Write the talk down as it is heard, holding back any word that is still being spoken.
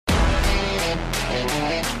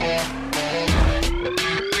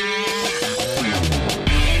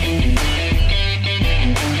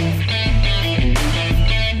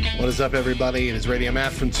is up, everybody? It is Radio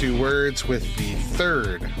Matt from Two Words with the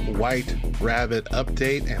third White Rabbit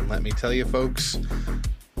update. And let me tell you, folks,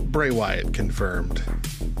 Bray Wyatt confirmed.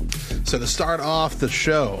 So to start off the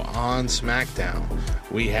show on SmackDown,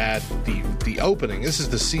 we had the opening. This is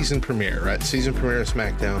the season premiere, right? Season premiere of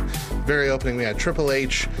SmackDown. Very opening. We had Triple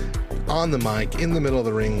H on the mic in the middle of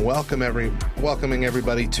the ring, welcoming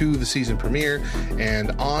everybody to the season premiere, and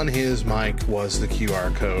on his mic was the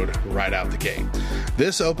QR code right out the gate.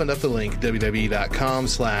 This opened up the link,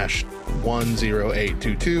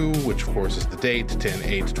 www.com/10822, which of course is the date,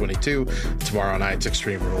 10/8/22, tomorrow night's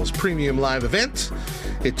Extreme Rules Premium Live event.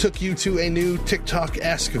 It took you to a new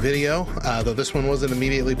TikTok-esque video, though this one wasn't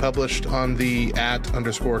immediately published on the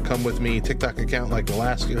 @_ComeWithMe TikTok account like the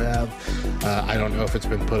last you have. I don't know if it's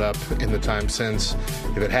been put up in the time since.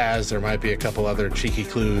 If it has, there might be a couple other cheeky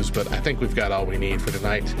clues, but I think we've got all we need for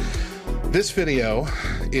tonight. This video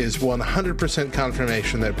is 100%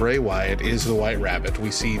 confirmation that Bray Wyatt is the White Rabbit. We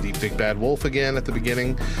see the Big Bad Wolf again at the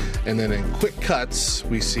beginning, and then in quick cuts,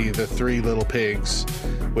 we see the three little pigs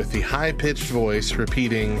with the high-pitched voice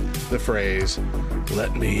repeating the phrase,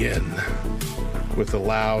 "Let me in," with a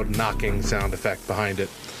loud knocking sound effect behind it.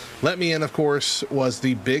 "Let me in," of course, was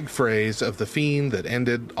the big phrase of The Fiend that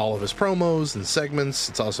ended all of his promos and segments.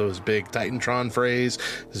 It's also his big Titantron phrase,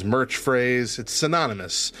 his merch phrase. It's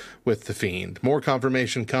synonymous with The Fiend. More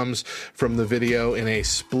confirmation comes from the video in a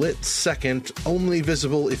split second, only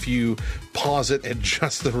visible if you pause it at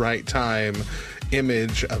just the right time,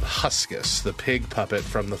 image of Huskus, the pig puppet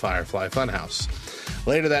from the Firefly Funhouse.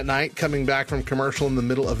 Later that night, coming back from commercial in the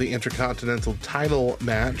middle of the Intercontinental title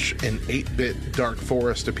match, an 8-bit Dark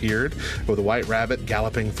Forest appeared, with a White Rabbit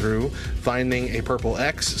galloping through, finding a purple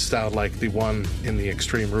X, styled like the one in the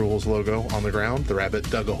Extreme Rules logo on the ground. The rabbit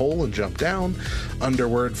dug a hole and jumped down.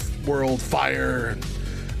 Underworld fire and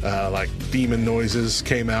like demon noises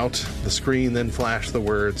came out. The screen then flashed the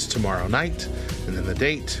words "tomorrow night," and then the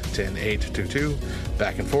date, 10/8/22,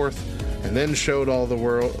 back and forth. And then showed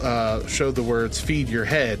the words "feed your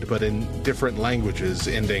head," but in different languages,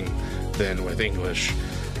 ending then with English.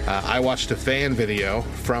 I watched a fan video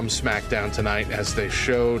from SmackDown tonight as they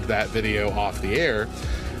showed that video off the air,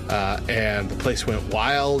 and the place went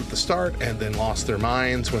wild at the start and then lost their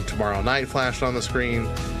minds when "tomorrow night" flashed on the screen.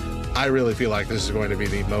 I really feel like this is going to be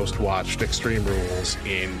the most watched Extreme Rules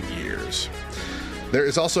in years. There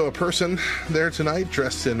is also a person there tonight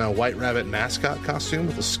dressed in a White Rabbit mascot costume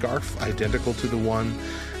with a scarf identical to the one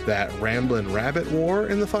that Ramblin' Rabbit wore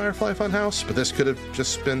in the Firefly Funhouse, but this could have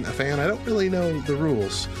just been a fan. I don't really know the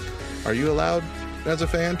rules. Are you allowed as a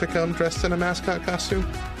fan to come dressed in a mascot costume?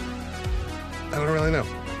 I don't really know.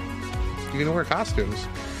 You can wear costumes,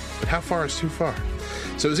 but how far is too far?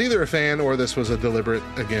 So it was either a fan or this was a deliberate,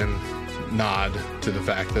 again, nod to the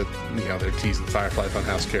fact that, they're teasing Firefly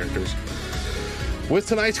Funhouse characters. With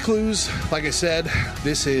tonight's clues, like I said,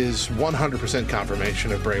 this is 100%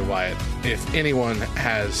 confirmation of Bray Wyatt. If anyone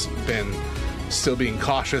has been still being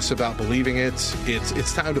cautious about believing it,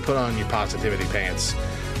 it's time to put on your positivity pants.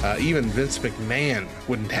 Even Vince McMahon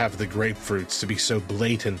wouldn't have the grapefruits to be so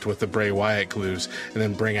blatant with the Bray Wyatt clues and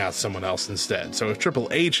then bring out someone else instead. So if Triple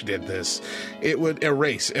H did this, it would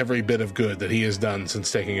erase every bit of good that he has done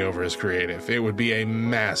since taking over as creative. It would be a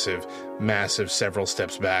massive, massive several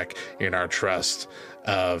steps back in our trust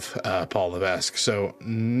of Paul Levesque. So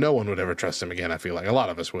no one would ever trust him again, I feel like. A lot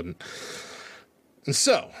of us wouldn't. And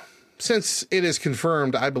so, since it is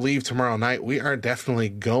confirmed, I believe tomorrow night we are definitely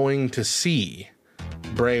going to see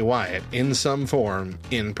Bray Wyatt in some form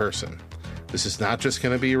in person. This is not just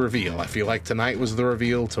going to be a reveal. I feel like tonight was the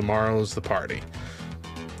reveal, tomorrow's the party.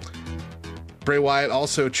 Bray Wyatt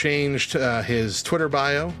also changed his Twitter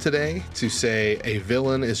bio today to say a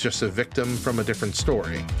villain is just a victim from a different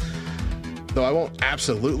story. Though I won't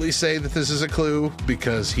absolutely say that this is a clue,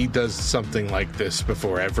 because he does something like this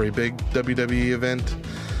before every big WWE event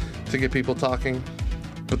to get people talking.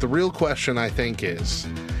 But the real question, I think, is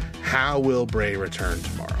how will Bray return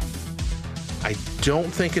tomorrow? I don't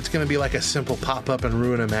think it's going to be like a simple pop-up and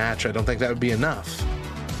ruin a match. I don't think that would be enough.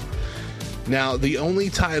 Now, the only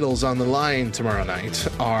titles on the line tomorrow night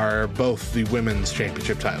are both the women's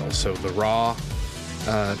championship titles. So the Raw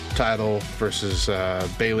title versus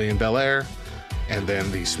Bayley and Belair, and then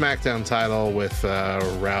the SmackDown title with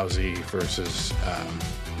Rousey versus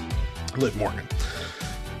Liv Morgan.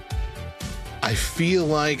 I feel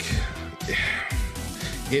like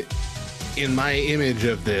in my image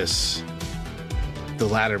of this, the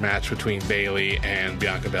ladder match between Bayley and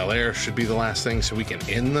Bianca Belair should be the last thing, so we can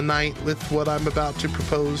end the night with what I'm about to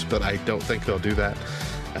propose, but I don't think they'll do that.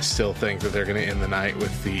 I still think that they're going to end the night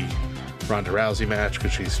with the Ronda Rousey match,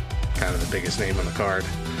 because she's kind of the biggest name on the card.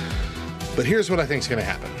 But here's what I think is going to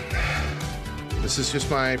happen. This is just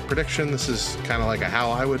my prediction. This is kind of like a how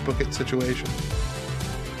I would book it situation.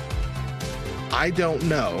 I don't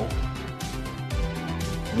know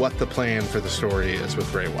what the plan for the story is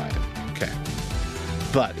with Bray Wyatt. Okay.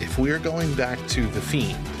 But if we're going back to The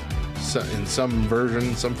Fiend, in some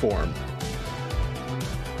version, some form,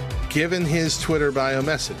 given his Twitter bio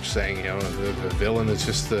message saying, you know, the villain is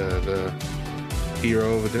just the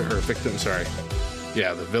hero of or victim, sorry.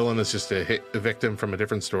 Yeah, the villain is just a victim from a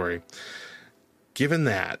different story. Given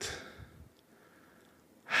that,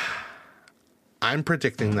 I'm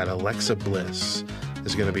predicting that Alexa Bliss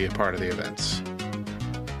is going to be a part of the events.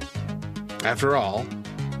 After all,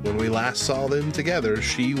 when we last saw them together,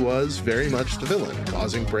 she was very much the villain,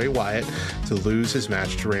 causing Bray Wyatt to lose his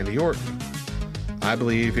match to Randy Orton. I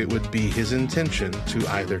believe it would be his intention to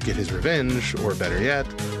either get his revenge, or better yet,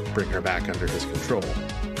 bring her back under his control.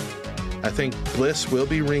 I think Bliss will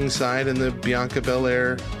be ringside in the Bianca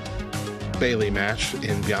Belair Bayley match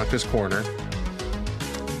in Bianca's corner.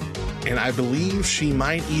 And I believe she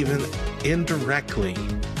might even indirectly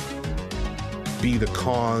be the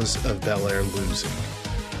cause of Belair losing.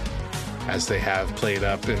 As they have played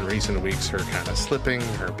up in recent weeks, her kind of slipping,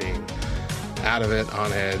 her being out of it,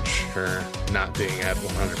 on edge, her not being at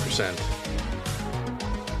 100%.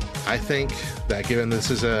 I think that given this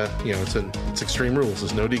is it's Extreme Rules,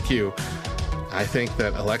 there's no DQ, I think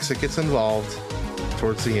that Alexa gets involved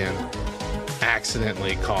towards the end,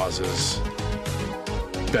 accidentally causes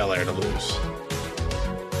Belair to lose.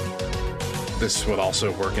 This would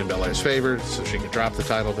also work in Belair's favor, so she could drop the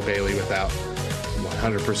title to Bayley without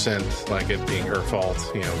 100% like it being her fault.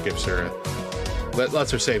 You know, gives her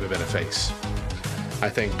lets her save a bit of face. I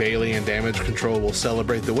think Bayley and Damage Control will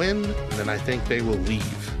celebrate the win, and then I think they will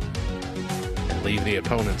leave. And leave the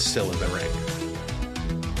opponents still in the ring.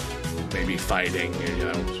 Maybe fighting,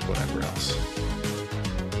 whatever else.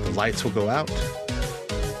 The lights will go out.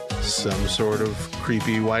 Some sort of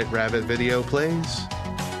creepy White Rabbit video plays.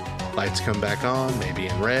 Lights come back on, maybe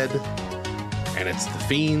in red. And it's The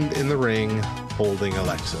Fiend in the ring holding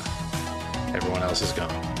Alexa. Everyone else is gone.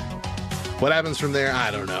 What happens from there? I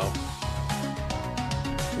don't know.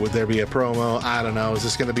 Would there be a promo? I don't know. Is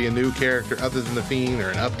this going to be a new character other than The Fiend, or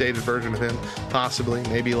an updated version of him? Possibly,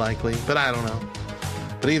 maybe, likely, but I don't know.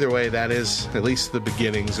 But either way, that is at least the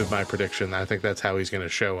beginnings of my prediction. I think that's how he's going to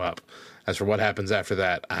show up. As for what happens after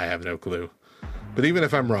that, I have no clue. But even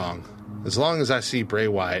if I'm wrong, as long as I see Bray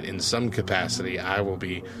Wyatt in some capacity, I will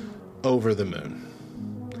be over the moon.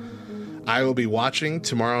 I will be watching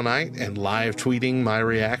tomorrow night and live tweeting my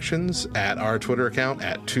reactions at our Twitter account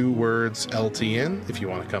at 2WordsLTN if you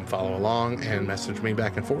want to come follow along and message me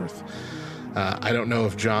back and forth. I don't know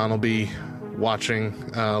if John will be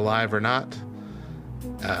watching live or not.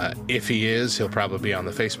 If he is, he'll probably be on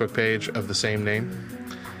the Facebook page of the same name.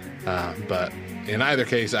 But in either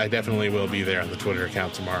case, I definitely will be there on the Twitter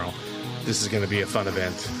account tomorrow. This is going to be a fun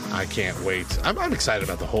event. I can't wait. I'm excited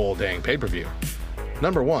about the whole dang pay-per-view.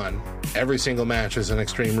 Number one, every single match is an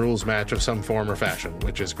Extreme Rules match of some form or fashion,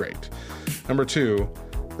 which is great. Number two,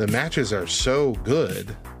 the matches are so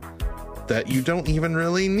good that you don't even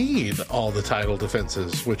really need all the title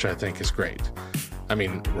defenses, which I think is great. I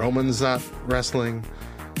mean, Roman's not wrestling.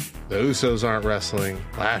 The Usos aren't wrestling.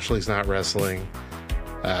 Lashley's not wrestling.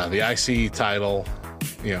 The IC title,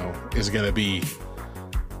 is going to be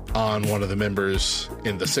on one of the members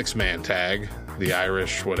in the 6-man tag, the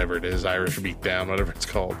Irish, whatever it is, Irish Beatdown, whatever it's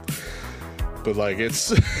called. But it's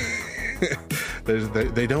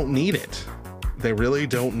they don't need it. They really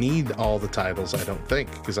don't need all the titles, I don't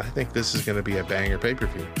think, because I think this is going to be a banger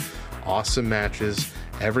pay-per-view. Awesome matches.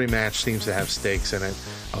 Every match seems to have stakes in it.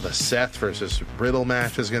 Oh, the Seth versus Riddle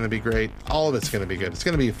match is going to be great. All of it's going to be good. It's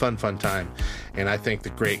going to be a fun time. And I think the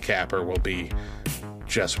great capper will be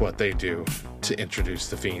just what they do to introduce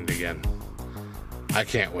The Fiend again. I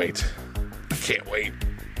can't wait.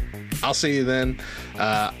 I'll see you then.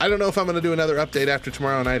 I don't know if I'm going to do another update after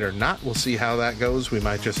tomorrow night or not. We'll see how that goes. We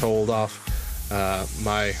might just hold off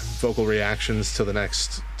my vocal reactions to the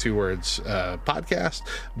next 2 Words podcast,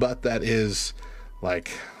 but that is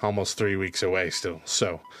almost 3 weeks away still.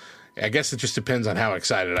 So I guess it just depends on how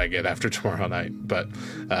excited I get after tomorrow night. But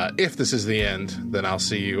if this is the end, then I'll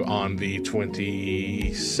see you on the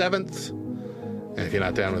 27th. And if you're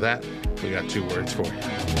not down with that, we got 2 words for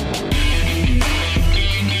you.